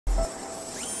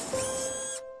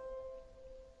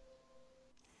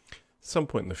some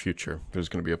point in the future, there's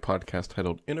going to be a podcast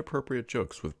titled Inappropriate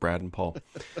Jokes with Brad and Paul.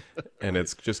 And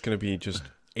it's just going to be just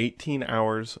 18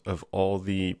 hours of all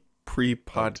the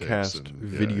pre-podcast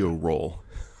video roll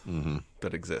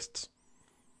that exists.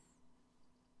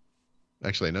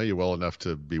 Actually, I know you well enough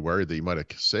to be worried that you might have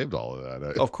saved all of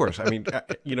that. Of course. I mean,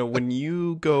 when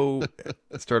you go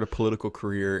start a political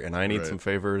career and I need some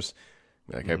favors,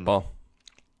 be like, hey, Paul,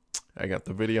 I got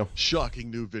the video.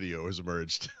 Shocking new video has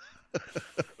emerged.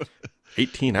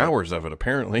 18 hours of it,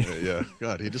 apparently. Yeah.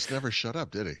 God, he just never shut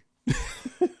up, did he?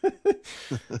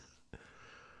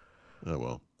 Oh,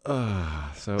 well.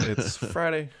 So it's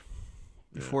Friday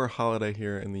before a holiday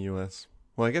here in the U.S.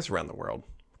 Well, I guess around the world.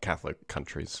 Catholic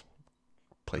countries,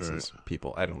 places,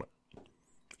 people. I don't know.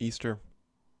 Easter.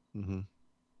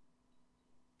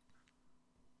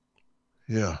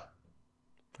 Yeah.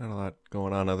 Not a lot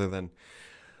going on other than...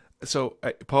 So,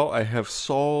 Paul, I have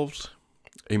solved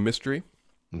a mystery.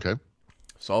 Okay.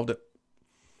 Solved it.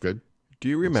 Good. Do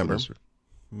you remember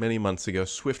many months ago,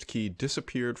 SwiftKey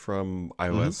disappeared from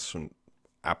iOS and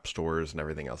app stores and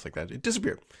everything else like that? It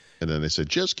disappeared. And then they said,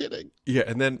 just kidding. Yeah,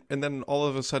 and then all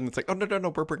of a sudden it's like, oh,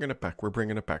 no, we're bringing it back. We're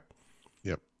bringing it back.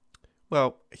 Yep.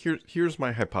 Well, here's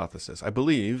my hypothesis. I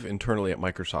believe internally at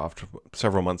Microsoft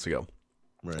several months ago,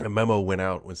 a memo went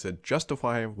out and said,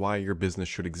 justify why your business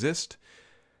should exist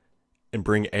and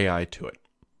bring AI to it.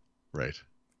 Right.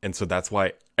 And so that's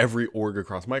why every org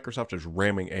across Microsoft is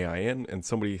ramming AI in, and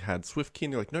somebody had SwiftKey,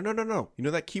 and they're like, no. You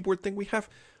know that keyboard thing we have?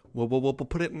 We'll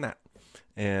put it in that.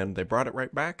 And they brought it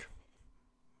right back.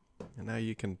 And now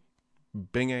you can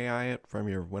Bing AI it from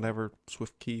your whatever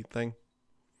SwiftKey thing.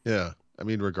 Yeah. I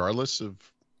mean, regardless of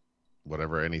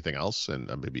whatever, anything else, and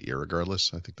maybe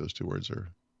irregardless, I think those two words are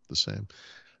the same.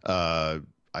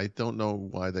 I don't know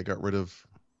why they got rid of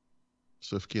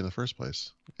SwiftKey in the first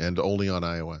place, and only on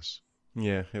iOS.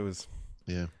 Yeah, it was.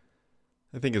 Yeah.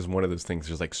 I think it's one of those things.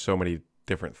 There's like so many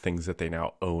different things that they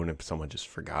now own, and someone just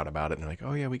forgot about it, and they're like,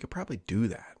 oh yeah, we could probably do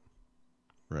that.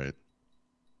 Right.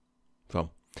 So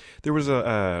there was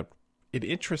an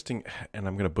interesting, and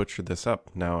I'm going to butcher this up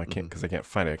now. I can't because I can't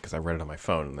find it because I read it on my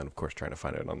phone, and then of course trying to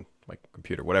find it on my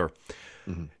computer, whatever.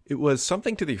 It was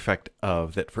something to the effect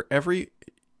of that for every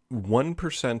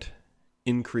 1%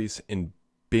 increase in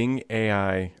Bing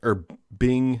AI or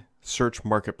Bing search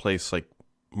marketplace like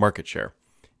market share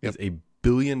is $1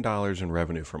 billion in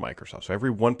revenue for Microsoft. So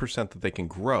every 1% that they can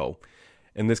grow,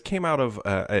 and this came out of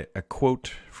a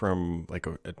quote from like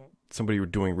somebody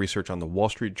doing research on the Wall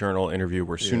Street Journal interview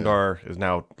where Sundar is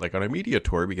now like on a media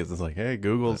tour because it's like, hey,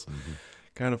 Google's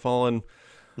kind of fallen,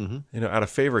 out of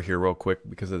favor here real quick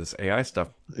because of this AI stuff.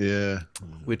 Yeah.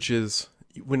 Which is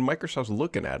when Microsoft's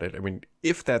looking at it, I mean,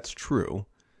 if that's true,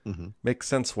 makes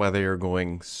sense why they are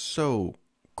going so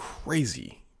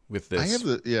crazy with this. I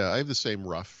have the same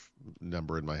rough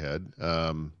number in my head.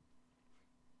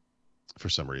 For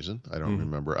some reason, I don't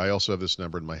remember. I also have this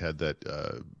number in my head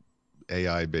that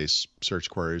AI-based search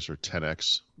queries are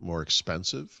 10x more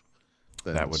expensive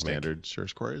than standard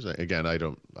search queries. Again, I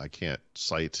can't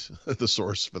cite the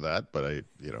source for that, but I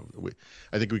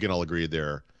think we can all agree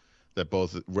there that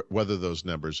both, whether those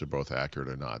numbers are both accurate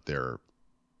or not, they're,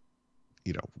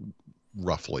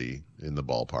 roughly in the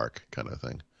ballpark kind of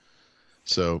thing.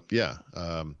 So yeah,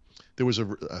 there was I'm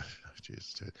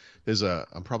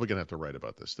probably gonna have to write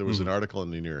about this. There was an article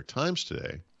in the New York Times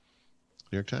today.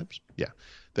 New York Times? Yeah.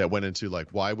 That went into like,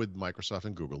 why would Microsoft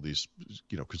and Google, these,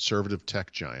 conservative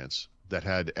tech giants that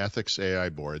had ethics AI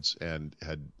boards and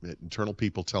had internal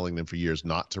people telling them for years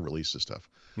not to release this stuff,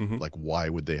 like, why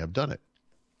would they have done it?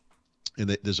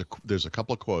 And there's a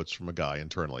couple of quotes from a guy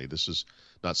internally. This is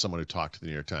not someone who talked to the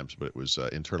New York Times, but it was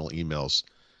internal emails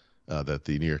that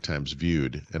the New York Times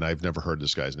viewed. And I've never heard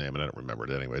this guy's name, and I don't remember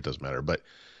it anyway. It doesn't matter. But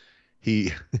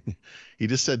he he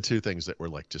just said two things that were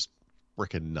like just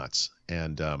freaking nuts.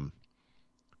 And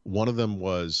one of them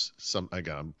was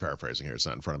again, I'm paraphrasing here, it's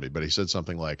not in front of me, but he said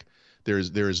something like, there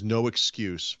is no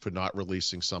excuse for not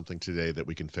releasing something today that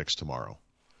we can fix tomorrow.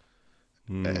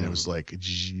 And it was like,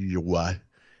 what?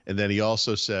 And then he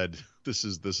also said, this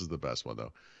is the best one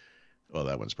though. Well,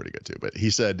 that one's pretty good too. But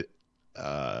he said,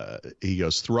 he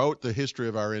goes, throughout the history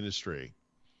of our industry,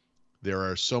 there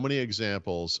are so many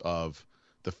examples of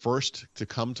the first to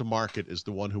come to market is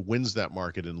the one who wins that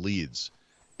market and leads.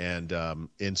 And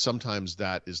sometimes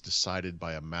that is decided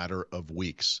by a matter of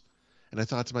weeks. And I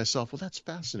thought to myself, well, that's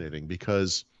fascinating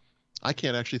because I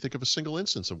can't actually think of a single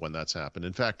instance of when that's happened.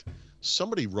 In fact,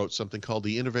 somebody wrote something called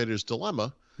The Innovator's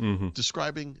Dilemma,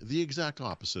 describing the exact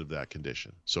opposite of that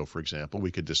condition. So, for example, we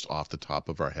could just off the top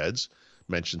of our heads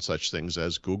mention such things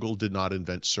as Google did not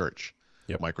invent search.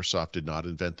 Microsoft did not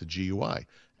invent the GUI.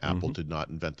 Apple did not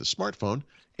invent the smartphone.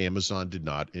 Amazon did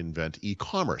not invent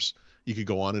e-commerce. You could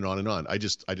go on and on and on. I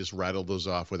just rattled those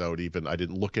off without even, I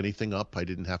didn't look anything up. I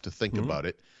didn't have to think about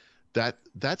it.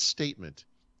 That statement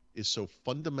is so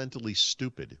fundamentally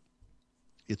stupid.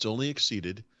 It's only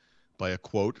exceeded by a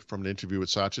quote from an interview with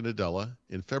Satya Nadella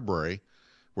in February,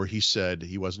 where he said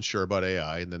he wasn't sure about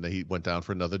AI, and then he went down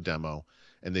for another demo,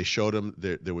 and they showed him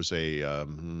there was a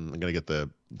I'm going to get the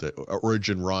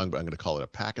origin wrong, but I'm going to call it a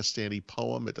Pakistani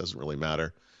poem. It doesn't really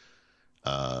matter.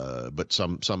 But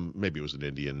some maybe it was an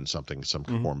Indian something, some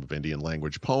form of Indian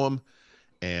language poem,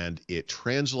 and it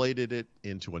translated it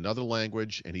into another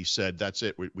language, and he said, "That's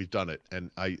it, we've done it." And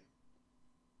I'm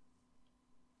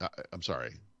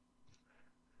sorry.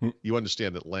 You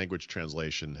understand that language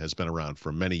translation has been around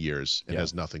for many years and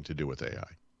has nothing to do with AI.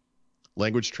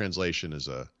 Language translation is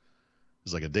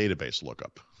like a database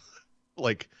lookup.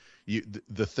 Like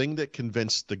the thing that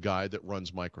convinced the guy that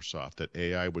runs Microsoft that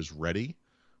AI was ready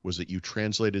was that you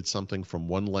translated something from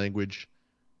one language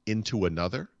into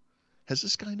another. Has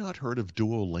this guy not heard of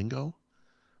Duolingo?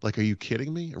 Like, are you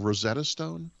kidding me? A Rosetta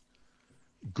Stone?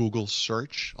 Google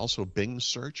search, also Bing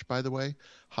search, by the way.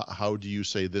 How do you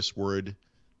say this word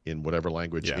in whatever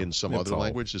language in some other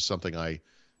language is something I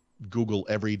Google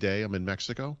every day. I'm in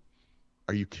Mexico.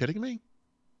 Are you kidding me?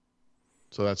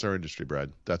 So that's our industry,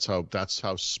 Brad. That's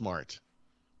how smart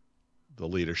the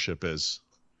leadership is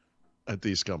at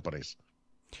these companies.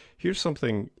 Here's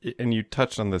something, and you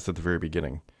touched on this at the very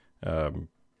beginning,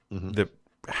 that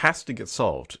has to get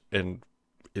solved, and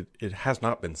it has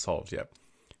not been solved yet.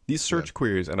 These search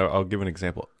queries, and I'll give an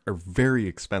example, are very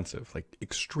expensive, like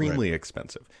extremely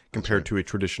expensive compared to a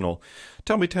traditional,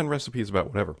 tell me 10 recipes about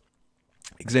whatever.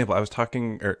 Example, I was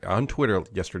talking on Twitter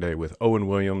yesterday with Owen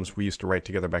Williams. We used to write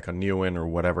together back on Neowin or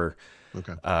whatever.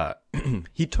 Okay.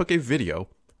 He took a video,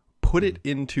 put it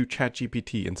into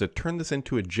ChatGPT, and said, turn this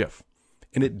into a GIF.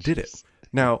 And it did it.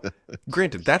 Now,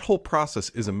 granted, that whole process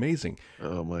is amazing.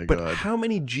 Oh, my God. But how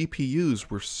many GPUs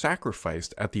were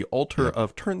sacrificed at the altar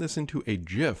of turn this into a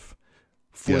GIF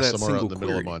for that somewhere single out in the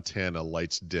middle of query? Montana,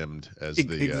 lights dimmed as the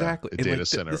data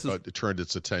center turned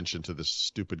its attention to this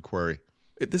stupid query.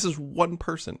 This is one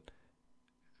person.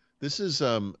 This is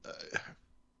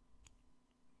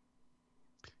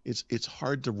it's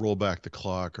hard to roll back the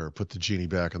clock or put the genie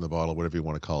back in the bottle, whatever you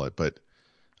want to call it. But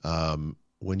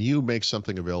when you make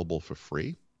something available for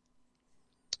free,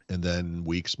 and then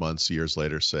weeks, months, years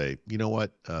later say, you know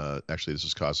what, actually this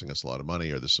is costing us a lot of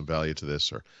money, or there's some value to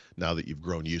this, or now that you've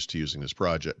grown used to using this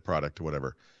product or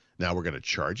whatever, now we're going to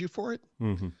charge you for it.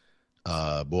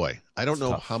 Boy, I don't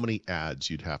know how many ads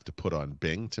you'd have to put on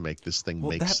Bing to make this thing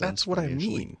make sense. That's what I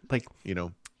mean. Like, you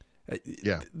know,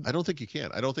 I don't think you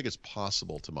can. I don't think it's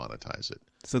possible to monetize it.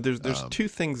 So there's two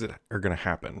things that are going to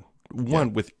happen.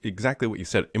 One, with exactly what you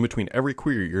said, in between every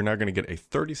query, you're now going to get a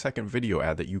 30-second video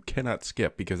ad that you cannot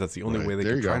skip because that's the only way they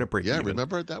can try to break even.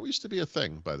 Remember, that used to be a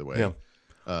thing, by the way.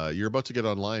 Yeah. You're about to get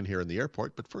online here in the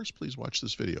airport, but first, please watch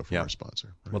this video from our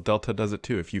sponsor. Right? Well, Delta does it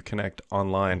too. If you connect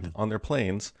online on their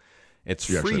planes, it's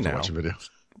free now.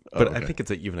 But I think it's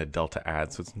even a Delta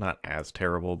ad, so it's not as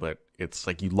terrible, but it's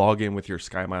like you log in with your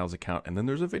SkyMiles account, and then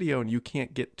there's a video, and you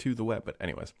can't get to the web. But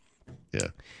anyways. Yeah.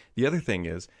 The other thing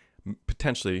is,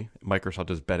 potentially,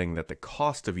 Microsoft is betting that the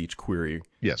cost of each query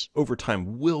over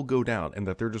time will go down, and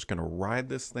that they're just going to ride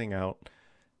this thing out,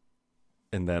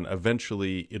 and then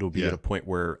eventually it'll be at a point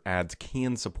where ads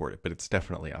can support it. But it's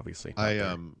definitely, obviously,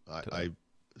 not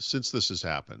since this has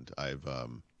happened,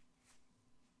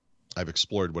 I've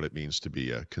explored what it means to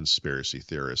be a conspiracy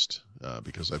theorist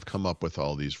because I've come up with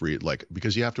all these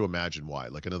because you have to imagine why.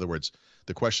 Like, in other words,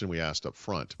 the question we asked up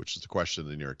front, which is the question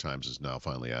the New York Times is now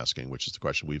finally asking, which is the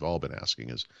question we've all been asking,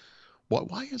 is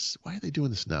why are they doing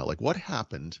this now? Like, what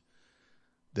happened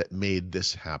that made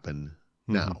this happen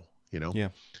now? You know? Yeah.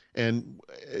 And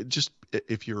just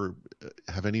if you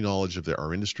have any knowledge of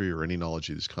our industry or any knowledge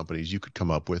of these companies, you could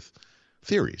come up with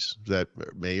theories that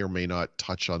may or may not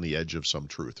touch on the edge of some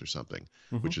truth or something,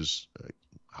 which is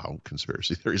how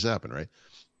conspiracy theories happen, right?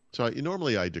 So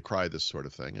normally I decry this sort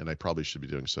of thing, and I probably should be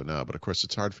doing so now. But of course,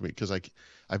 it's hard for me because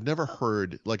I've never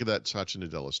heard, like that Satya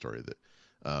Nadella story, that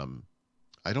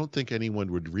I don't think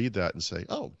anyone would read that and say,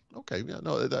 "Oh, okay, yeah,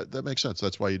 no, that makes sense.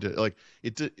 That's why you did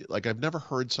it." Like I've never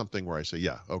heard something where I say,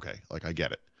 "Yeah, okay, like I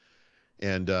get it."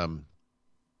 And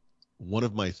one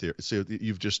of my theories. So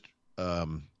you've just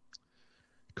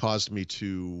caused me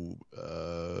to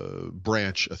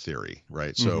branch a theory,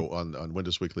 right? So on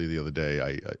Windows Weekly the other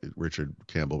day, Richard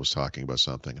Campbell was talking about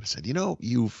something, and I said,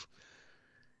 you've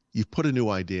put a new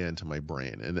idea into my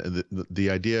brain, and the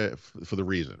idea for the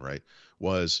reason, right,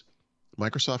 was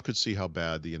Microsoft could see how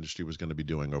bad the industry was going to be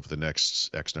doing over the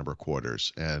next X number of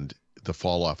quarters, and the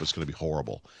fall off was going to be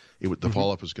horrible. The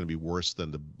fall off was going to be worse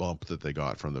than the bump that they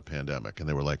got from the pandemic. And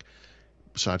they were like,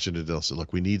 Satya Nadella said,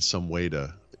 look, we need some way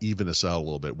to even us out a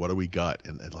little bit. What do we got?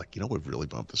 And like, what really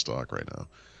bumped the stock right now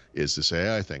is this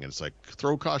AI thing. And it's like,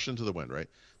 throw caution to the wind, right?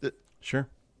 Sure.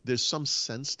 There's some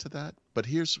sense to that. But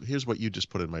here's what you just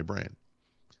put in my brain.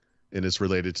 And it's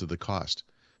related to the cost.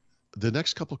 The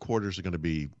next couple of quarters are going to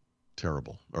be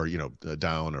terrible, or,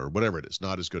 down, or whatever it is,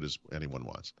 not as good as anyone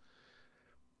wants.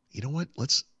 You know what?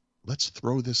 Let's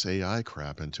throw this AI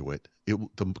crap into it.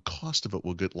 The cost of it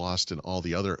will get lost in all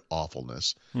the other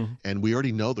awfulness. And we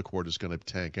already know the quarter is going to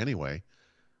tank anyway.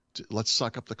 Let's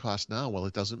suck up the cost now while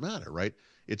it doesn't matter, right?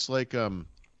 It's like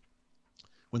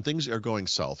when things are going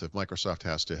south, if Microsoft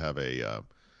has to have a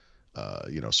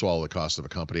swallow the cost of a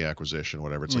company acquisition,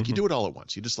 whatever. It's like you do it all at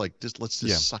once. You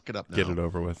let's suck it up now. Get it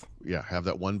over with. Yeah, have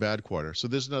that one bad quarter. So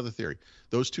there's another theory.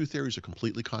 Those two theories are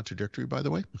completely contradictory, by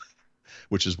the way,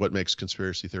 which is what makes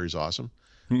conspiracy theories awesome.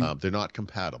 They're not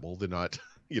compatible. They're not,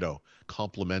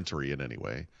 complementary in any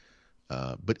way.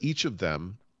 But each of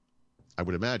them, I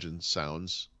would imagine,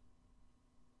 sounds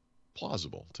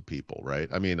plausible to people, right?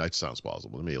 I mean, it sounds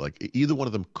plausible to me. Like either one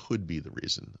of them could be the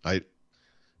reason.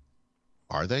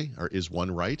 Are they? Or is one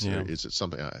right? Yeah. Or is it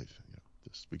something?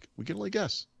 We can only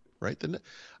guess, right? Then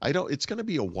it's going to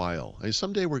be a while. I mean,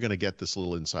 someday we're going to get this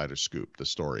little insider scoop. The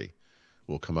story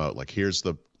will come out. Like here's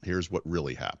what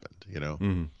really happened.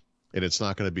 And it's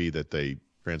not going to be that they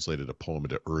translated a poem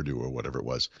into Urdu or whatever it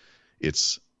was.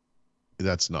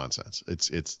 That's nonsense.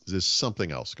 There's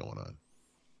something else going on.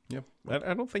 Yep.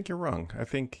 I don't think you're wrong. I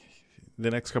think the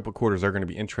next couple of quarters are going to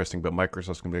be interesting, but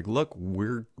Microsoft's going to be like, look,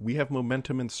 we have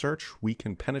momentum in search. We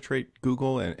can penetrate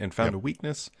Google and found a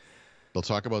weakness. They'll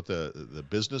talk about the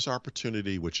business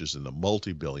opportunity, which is in the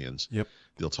multi-billions. Yep.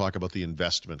 They'll talk about the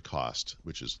investment cost,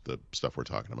 which is the stuff we're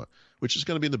talking about, which is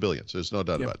going to be in the billions. There's no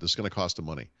doubt about it. This is going to cost them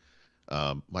money.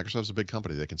 Microsoft's a big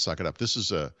company. They can suck it up. This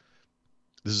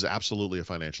is absolutely a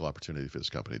financial opportunity for this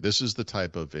company. This is the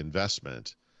type of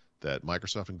investment that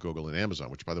Microsoft and Google and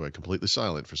Amazon, which, by the way, completely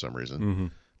silent for some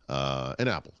reason, and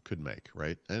Apple could make,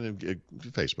 right? And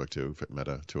Facebook too,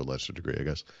 Meta to a lesser degree, I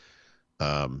guess.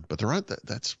 But there aren't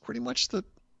that's pretty much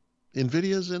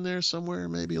NVIDIA's in there somewhere,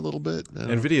 maybe a little bit.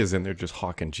 NVIDIA's in there just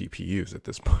hawking GPUs at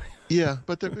this point. Yeah,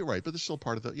 but they're right. But they're still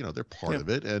part of they're part of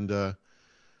it. And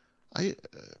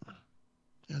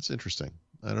it's interesting.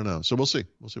 I don't know. So we'll see.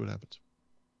 We'll see what happens.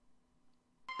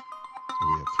 So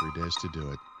we have 3 days to do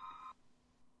it.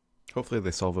 Hopefully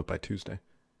they solve it by Tuesday.